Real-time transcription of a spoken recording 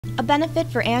A benefit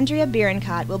for Andrea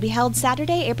Birrenkott will be held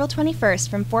Saturday, April 21st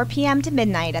from 4 p.m. to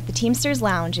midnight at the Teamsters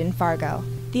Lounge in Fargo.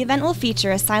 The event will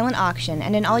feature a silent auction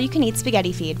and an all-you-can-eat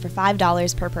spaghetti feed for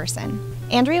 $5 per person.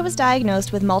 Andrea was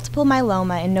diagnosed with multiple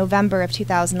myeloma in November of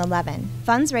 2011.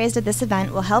 Funds raised at this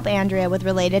event will help Andrea with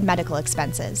related medical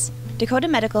expenses. Dakota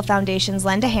Medical Foundation's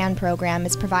Lend a Hand program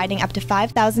is providing up to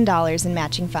 $5,000 in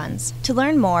matching funds. To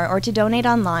learn more or to donate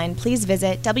online, please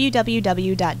visit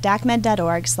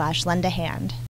www.dacmed.org/lendahand.